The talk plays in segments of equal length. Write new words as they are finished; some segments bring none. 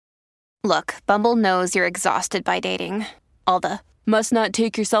Look, Bumble knows you're exhausted by dating. All the must not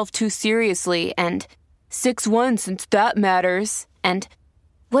take yourself too seriously and 6'1" since that matters. And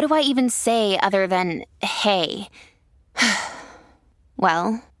what do I even say other than hey?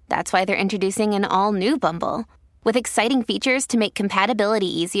 Well, that's why they're introducing an all-new Bumble with exciting features to make compatibility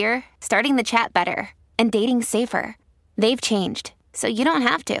easier, starting the chat better, and dating safer. They've changed, so you don't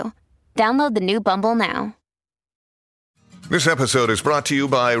have to. Download the new Bumble now. This episode is brought to you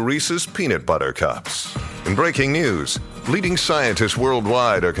by Reese's Peanut Butter Cups. In breaking news, leading scientists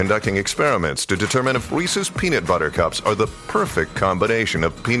worldwide are conducting experiments to determine if Reese's Peanut Butter Cups are the perfect combination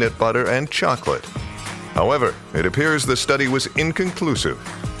of peanut butter and chocolate. However, it appears the study was inconclusive,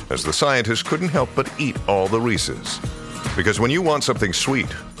 as the scientists couldn't help but eat all the Reese's. Because when you want something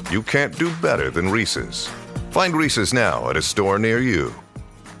sweet, you can't do better than Reese's. Find Reese's now at a store near you.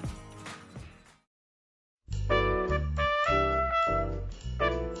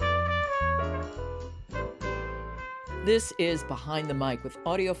 This is Behind the Mic with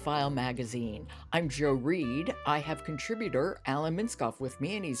AudioFile Magazine. I'm Joe Reed. I have contributor Alan Minskoff with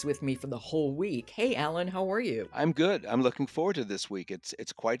me, and he's with me for the whole week. Hey, Alan, how are you? I'm good. I'm looking forward to this week.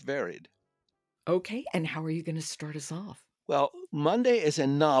 It's quite varied. Okay, and how are you going to start us off? Well, Monday is a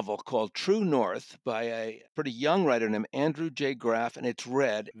novel called True North by a pretty young writer named Andrew J. Graff, and it's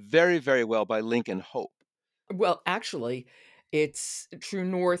read very, very well by Lincoln Hope. Well, actually, it's True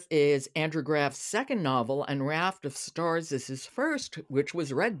North is Andrew Graff's second novel, and Raft of Stars is his first, which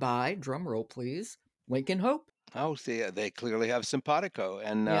was read by, drumroll please, Lincoln Hope. Oh, see, they clearly have simpatico,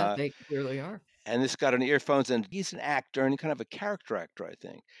 and Yeah, they clearly are. and this got on earphones, and he's an actor, and kind of a character actor, I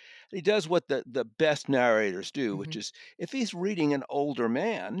think. He does what the best narrators do, which Mhm. is if he's reading an older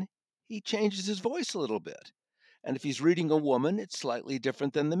man, he changes his voice a little bit. And if he's reading a woman, it's slightly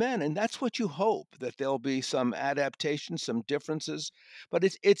different than the men. And that's what you hope, that there'll be some adaptation, some differences. But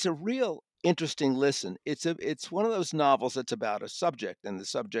it's a real interesting listen. It's one of those novels that's about a subject, and the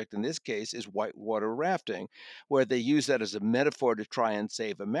subject in this case is whitewater rafting, where they use that as a metaphor to try and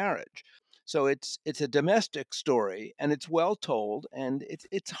save a marriage. So it's a domestic story, and it's well told, and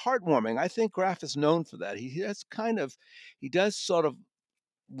it's heartwarming. I think Graff is known for that. He does sort of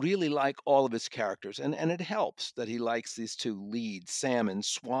really like all of his characters, and it helps that he likes these two leads, Sam and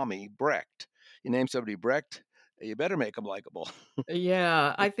Swami Brecht. You name somebody Brecht, you better make them likable.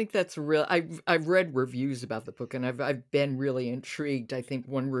 Yeah, I think that's real. I've read reviews about the book, and I've been really intrigued. I think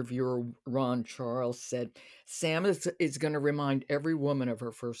one reviewer, Ron Charles, said Sam is going to remind every woman of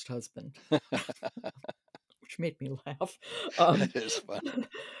her first husband, which made me laugh. Um, That is fun.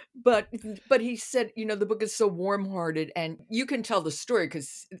 but but he said, the book is so warm-hearted, and you can tell the story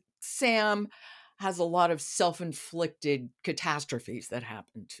because Sam has a lot of self-inflicted catastrophes that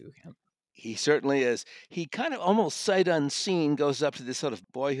happen to him. He certainly is. He kind of almost sight unseen goes up to this sort of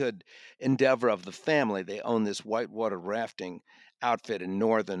boyhood endeavor of the family. They own this whitewater rafting outfit in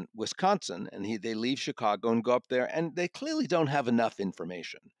northern Wisconsin, and they leave Chicago and go up there, and they clearly don't have enough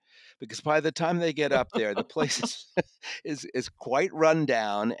information because by the time they get up there, the place is quite run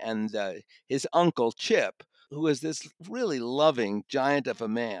down, and his uncle Chip, who is this really loving giant of a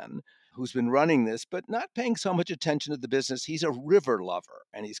man, who's been running this, but not paying so much attention to the business. He's a river lover,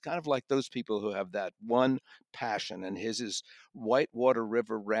 and he's kind of like those people who have that one passion, and his is whitewater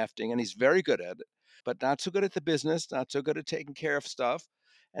river rafting, and he's very good at it, but not so good at the business, not so good at taking care of stuff.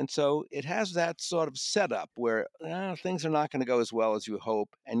 And so it has that sort of setup where things are not going to go as well as you hope,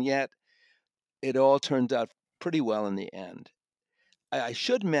 and yet it all turns out pretty well in the end. I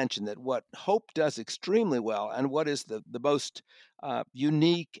should mention that what Hope does extremely well, and what is the most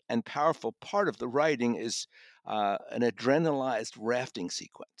unique and powerful part of the writing, is an adrenalized rafting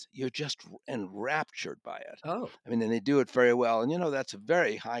sequence. You're just enraptured by it. Oh. I mean, and they do it very well. And that's a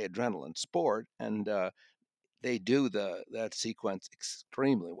very high adrenaline sport, and they do that sequence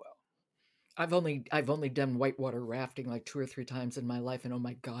extremely well. I've only done whitewater rafting like 2 or 3 times in my life, and oh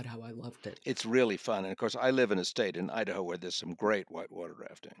my god, how I loved it. It's really fun. And of course, I live in a state in Idaho where there's some great whitewater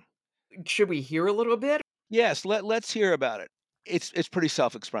rafting. Should we hear a little bit? Yes, let's hear about it. It's pretty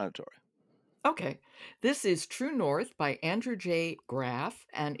self-explanatory. Okay. This is True North by Andrew J. Graff,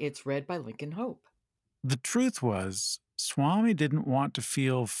 and it's read by Lincoln Hope. The truth was, Swami didn't want to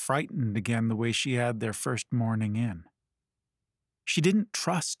feel frightened again the way she had their first morning in. She didn't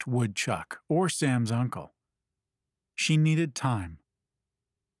trust Woodchuck or Sam's uncle. She needed time.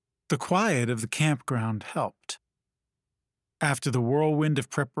 The quiet of the campground helped. After the whirlwind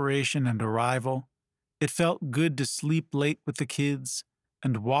of preparation and arrival, it felt good to sleep late with the kids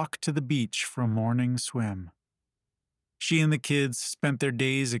and walk to the beach for a morning swim. She and the kids spent their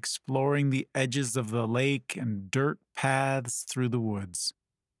days exploring the edges of the lake and dirt paths through the woods.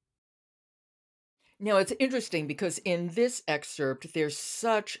 Now, it's interesting because in this excerpt, there's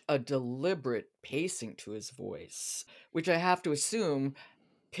such a deliberate pacing to his voice, which I have to assume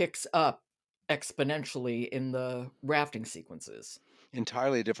picks up exponentially in the rafting sequences.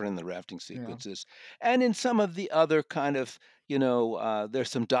 Entirely different in the rafting Yeah. sequences. And in some of the other kind of, there's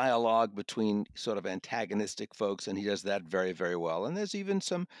some dialogue between sort of antagonistic folks, and he does that very, very well. And there's even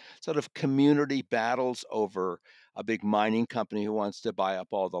some sort of community battles over a big mining company who wants to buy up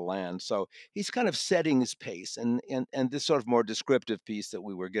all the land. So he's kind of setting his pace. And this sort of more descriptive piece that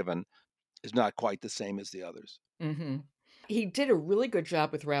we were given is not quite the same as the others. Mm-hmm. He did a really good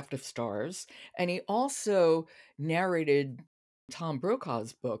job with Raft of Stars, and he also narrated Tom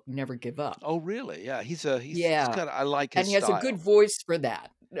Brokaw's book, Never Give Up. Oh, really? Yeah, he's Yeah, got, I like his and he has a good style. voice for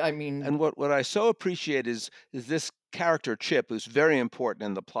that. I mean, And what I so appreciate is this character Chip, who's very important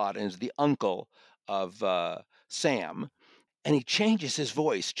in the plot and is the uncle of Sam, and he changes his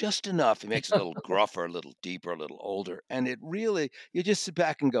voice just enough. He makes it a little gruffer, a little deeper, a little older, and it really, you just sit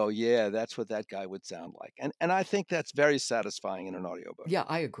back and go, yeah, that's what that guy would sound like. And I think that's very satisfying in an audiobook. yeah,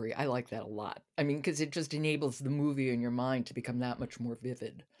 I agree. I like that a lot. I mean, because it just enables the movie in your mind to become that much more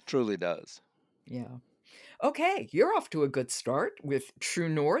vivid. Truly does. Yeah. Okay, you're off to a good start with True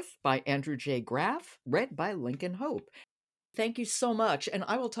North by Andrew J. Graff, read by Lincoln Hope. Thank you so much, and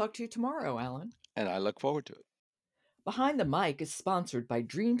I will talk to you tomorrow, Alan. And I look forward to it. Behind the Mic is sponsored by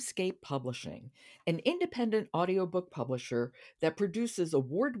Dreamscape Publishing, an independent audiobook publisher that produces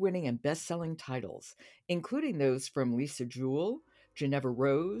award-winning and best-selling titles, including those from Lisa Jewell, Geneva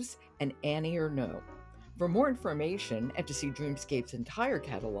Rose, and Annie Ernaux. For more information and to see Dreamscape's entire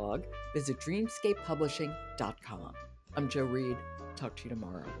catalog, visit dreamscapepublishing.com. I'm Jo Reed. Talk to you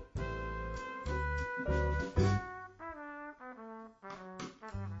tomorrow.